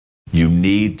You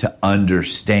need to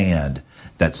understand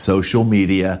that social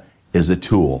media is a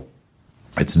tool.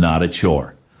 It's not a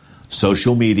chore.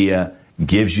 Social media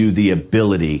gives you the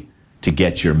ability to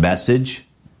get your message,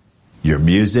 your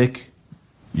music,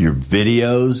 your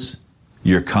videos,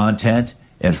 your content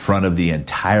in front of the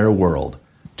entire world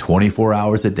 24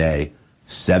 hours a day,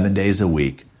 7 days a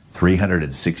week,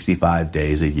 365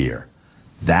 days a year.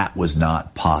 That was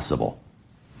not possible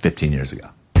 15 years ago.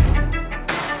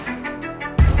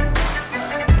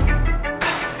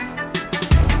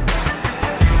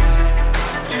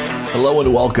 Hello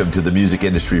and welcome to the Music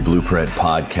Industry Blueprint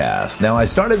Podcast. Now, I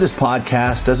started this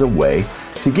podcast as a way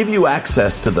to give you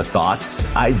access to the thoughts,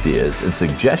 ideas, and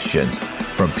suggestions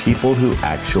from people who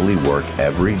actually work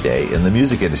every day in the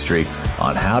music industry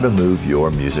on how to move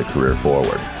your music career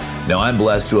forward. Now, I'm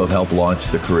blessed to have helped launch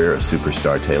the career of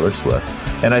superstar Taylor Swift,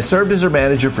 and I served as her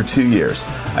manager for 2 years.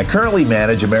 I currently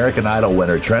manage American Idol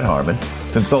winner Trent Harmon,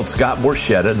 consult Scott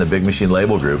Borchetta and the Big Machine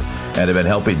Label Group, and have been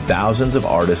helping thousands of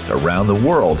artists around the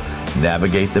world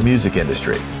navigate the music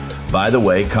industry. By the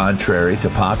way, contrary to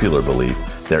popular belief,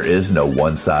 there is no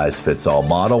one-size-fits-all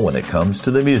model when it comes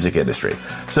to the music industry.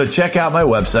 So check out my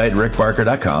website,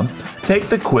 rickbarker.com. Take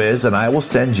the quiz, and I will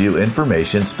send you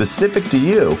information specific to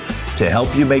you to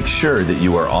help you make sure that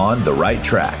you are on the right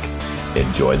track.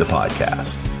 Enjoy the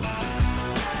podcast.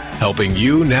 Helping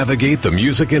you navigate the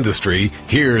music industry,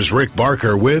 here's Rick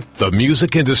Barker with the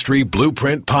Music Industry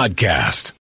Blueprint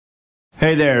Podcast.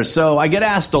 Hey there. So I get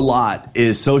asked a lot,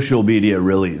 is social media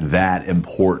really that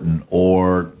important,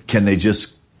 or can they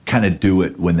just kind of do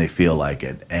it when they feel like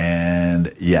it?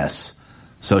 And yes,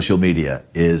 social media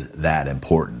is that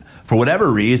important. For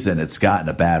whatever reason, it's gotten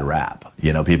a bad rap.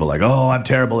 You know, people are like, oh, I'm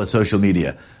terrible at social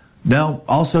media. No,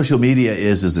 all social media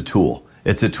is a tool.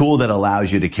 It's a tool that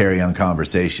allows you to carry on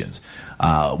conversations.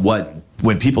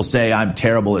 When people say I'm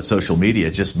terrible at social media,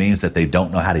 it just means that they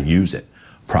don't know how to use it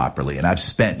properly. And I've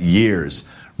spent years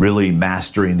really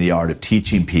mastering the art of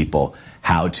teaching people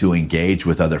how to engage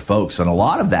with other folks. And a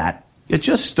lot of that, it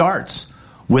just starts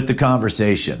with the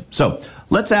conversation. So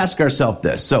let's ask ourselves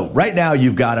this. So right now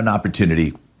you've got an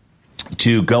opportunity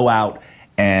to go out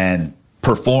and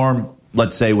perform,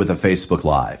 let's say, with a Facebook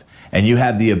Live, and you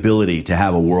have the ability to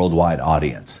have a worldwide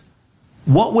audience.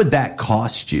 What would that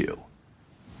cost you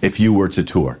if you were to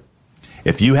tour?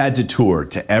 If you had to tour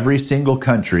to every single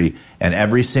country and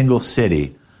every single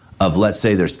city of, let's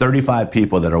say there's 35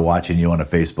 people that are watching you on a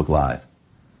Facebook Live,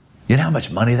 you know how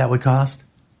much money that would cost?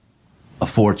 A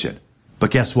fortune. But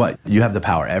guess what? You have the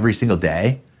power every single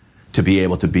day to be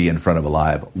able to be in front of a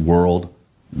live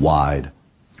worldwide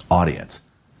audience.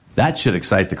 That should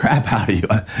excite the crap out of you.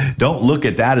 Don't look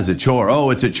at that as a chore. Oh,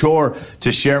 it's a chore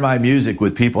to share my music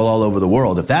with people all over the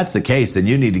world. If that's the case, then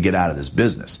you need to get out of this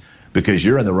business, because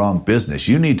you're in the wrong business.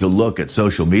 You need to look at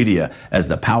social media as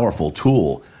the powerful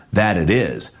tool that it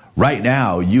is. Right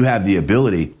now, you have the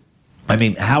ability. I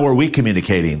mean, how are we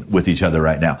communicating with each other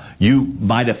right now? You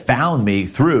might have found me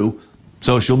through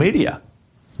social media.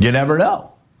 You never know.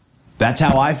 That's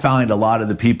how I find a lot of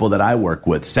the people that I work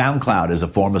with. SoundCloud is a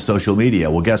form of social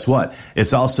media. Well, guess what?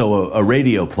 It's also a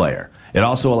radio player. It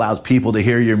also allows people to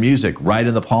hear your music right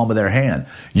in the palm of their hand.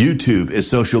 YouTube is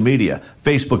social media.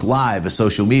 Facebook Live is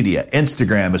social media.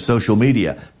 Instagram is social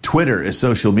media. Twitter is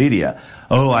social media.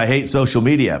 Oh, I hate social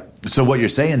media. So what you're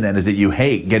saying then is that you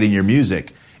hate getting your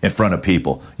music in front of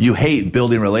people. You hate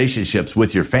building relationships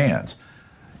with your fans.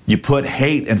 You put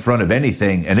hate in front of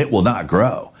anything and it will not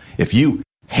grow. If you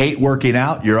hate working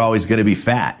out, you're always going to be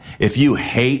fat. If you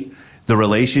hate the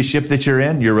relationship that you're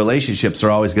in, your relationships are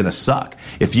always going to suck.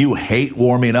 If you hate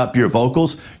warming up your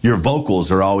vocals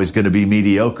are always going to be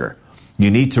mediocre.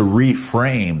 You need to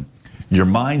reframe your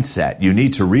mindset. You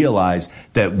need to realize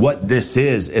that what this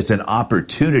is an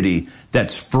opportunity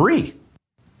that's free.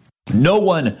 No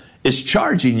one is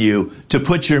charging you to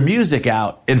put your music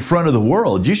out in front of the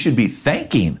world. You should be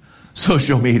thanking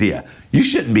social media. You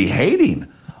shouldn't be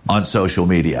hating on social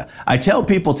media. I tell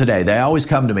people today, they always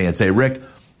come to me and say, Rick,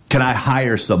 can I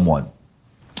hire someone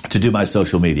to do my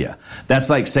social media? That's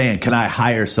like saying, can I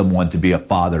hire someone to be a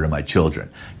father to my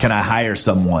children? Can I hire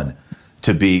someone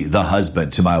to be the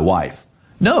husband to my wife?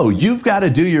 No, you've got to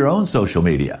do your own social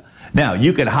media. Now,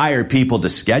 you can hire people to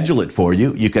schedule it for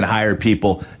you. You can hire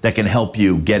people that can help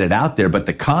you get it out there, but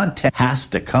the content has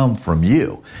to come from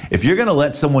you. If you're going to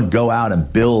let someone go out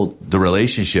and build the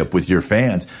relationship with your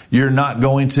fans, you're not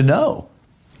going to know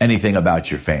anything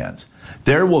about your fans.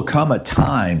 There will come a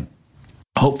time,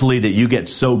 hopefully, that you get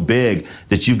so big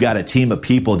that you've got a team of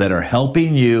people that are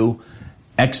helping you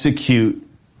execute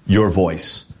your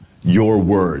voice, your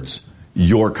words,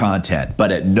 your content.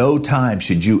 But at no time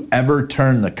should you ever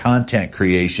turn the content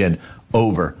creation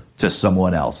over to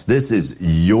someone else. This is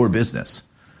your business.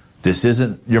 This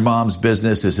isn't your mom's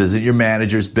business. This isn't your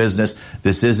manager's business.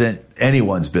 This isn't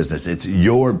anyone's business. It's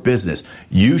your business.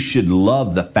 You should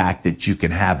love the fact that you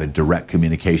can have a direct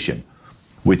communication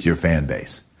with your fan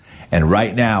base. And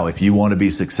right now, if you want to be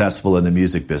successful in the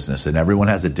music business, and everyone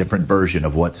has a different version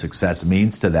of what success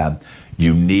means to them,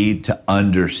 you need to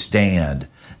understand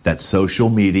that social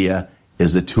media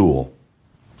is a tool.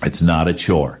 It's not a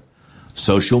chore.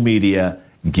 Social media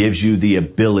gives you the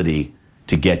ability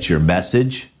to get your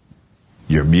message,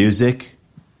 your music,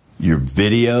 your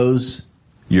videos,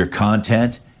 your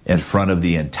content in front of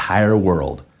the entire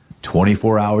world,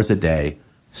 24 hours a day,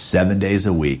 7 days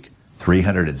a week,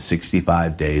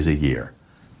 365 days a year.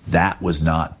 That was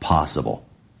not possible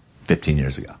 15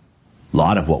 years ago. A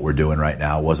lot of what we're doing right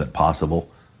now wasn't possible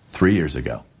 3 years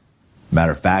ago.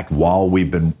 Matter of fact, while we've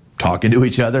been talking to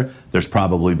each other, there's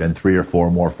probably been 3 or 4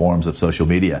 more forms of social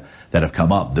media that have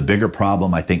come up. The bigger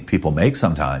problem I think people make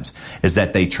sometimes is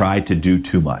that they try to do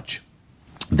too much.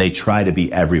 They try to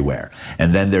be everywhere,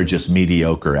 and then they're just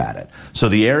mediocre at it. So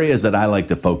the areas that I like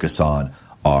to focus on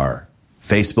are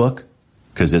Facebook,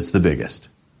 because it's the biggest.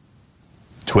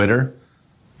 Twitter,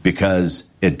 because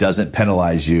it doesn't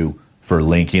penalize you for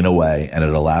linking away, and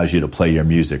it allows you to play your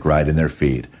music right in their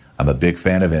feed. I'm a big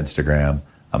fan of Instagram.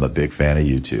 I'm a big fan of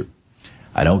YouTube.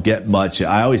 I don't get much.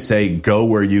 I always say go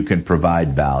where you can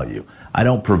provide value. I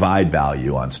don't provide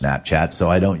value on Snapchat, so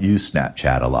I don't use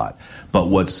Snapchat a lot. But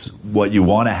what you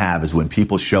want to have is when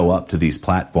people show up to these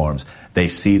platforms, they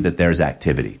see that there's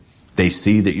activity. They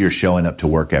see that you're showing up to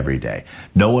work every day.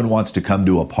 No one wants to come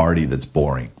to a party that's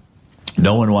boring.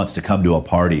 No one wants to come to a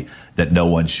party that no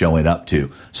one's showing up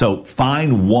to. So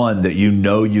find one that you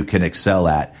know you can excel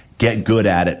at, get good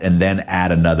at it, and then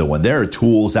add another one. There are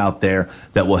tools out there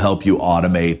that will help you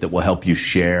automate, that will help you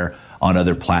share on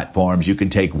other platforms. You can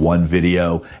take one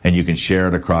video and you can share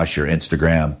it across your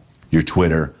Instagram, your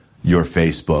Twitter, your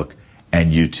Facebook,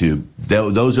 and YouTube.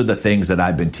 Those are the things that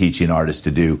I've been teaching artists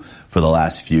to do for the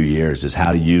last few years, is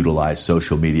how to utilize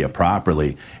social media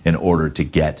properly in order to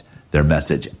get their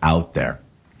message out there.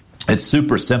 It's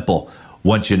super simple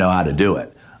once you know how to do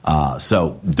it.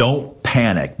 So don't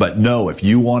panic, but know if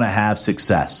you want to have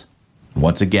success,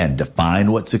 once again,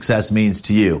 define what success means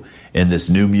to you in this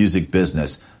new music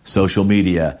business. Social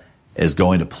media is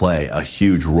going to play a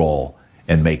huge role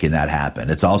in making that happen.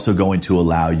 It's also going to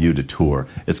allow you to tour.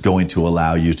 It's going to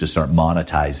allow you to start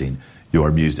monetizing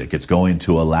your music. It's going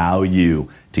to allow you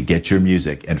to get your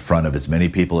music in front of as many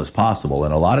people as possible.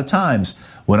 And a lot of times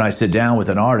when I sit down with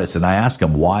an artist and I ask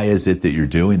them, why is it that you're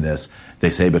doing this? They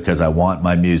say, because I want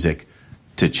my music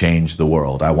to change the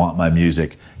world. I want my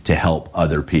music to help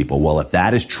other people. Well, if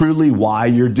that is truly why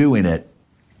you're doing it,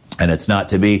 and it's not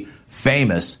to be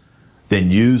famous,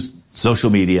 then use social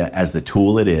media as the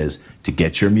tool it is to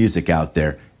get your music out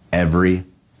there every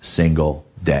single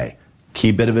day.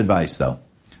 Key bit of advice, though.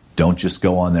 Don't just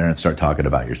go on there and start talking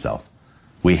about yourself.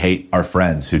 We hate our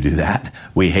friends who do that.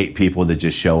 We hate people that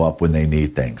just show up when they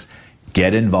need things.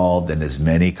 Get involved in as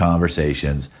many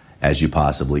conversations as you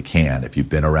possibly can. If you've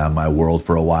been around my world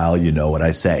for a while, you know what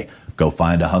I say. Go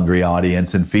find a hungry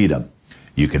audience and feed them.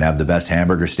 You can have the best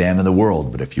hamburger stand in the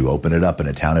world, but if you open it up in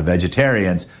a town of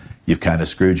vegetarians, you've kind of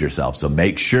screwed yourself. So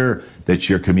make sure that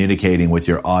you're communicating with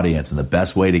your audience, and the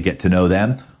best way to get to know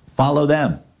them, follow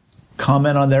them.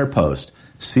 Comment on their post.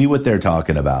 See what they're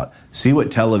talking about. See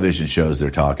what television shows they're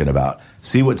talking about.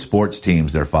 See what sports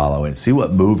teams they're following. See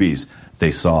what movies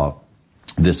they saw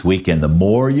this weekend. The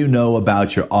more you know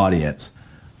about your audience,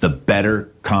 the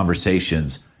better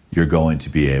conversations you're going to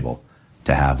be able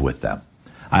to have with them.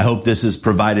 I hope this has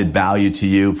provided value to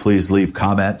you. Please leave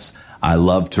comments. I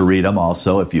love to read them.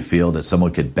 Also, if you feel that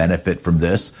someone could benefit from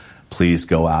this, please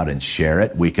go out and share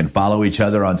it. We can follow each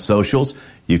other on socials.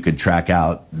 You can track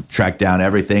down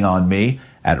everything on me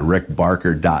at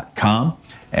rickbarker.com.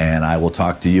 And I will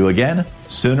talk to you again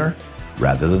sooner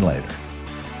rather than later.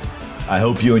 I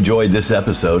hope you enjoyed this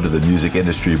episode of the Music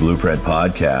Industry Blueprint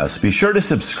Podcast. Be sure to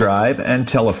subscribe and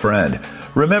tell a friend.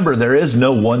 Remember, there is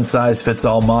no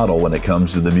one-size-fits-all model when it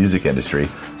comes to the music industry.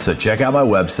 So check out my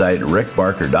website,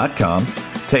 rickbarker.com,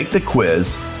 take the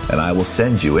quiz, and I will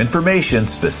send you information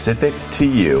specific to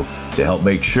you to help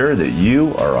make sure that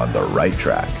you are on the right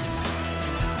track.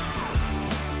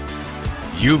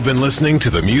 You've been listening to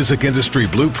the Music Industry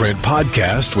Blueprint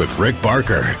Podcast with Rick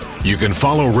Barker. You can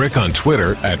follow Rick on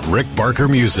Twitter at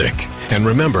RickBarkerMusic. And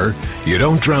remember, you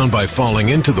don't drown by falling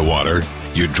into the water,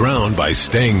 you drown by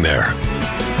staying there.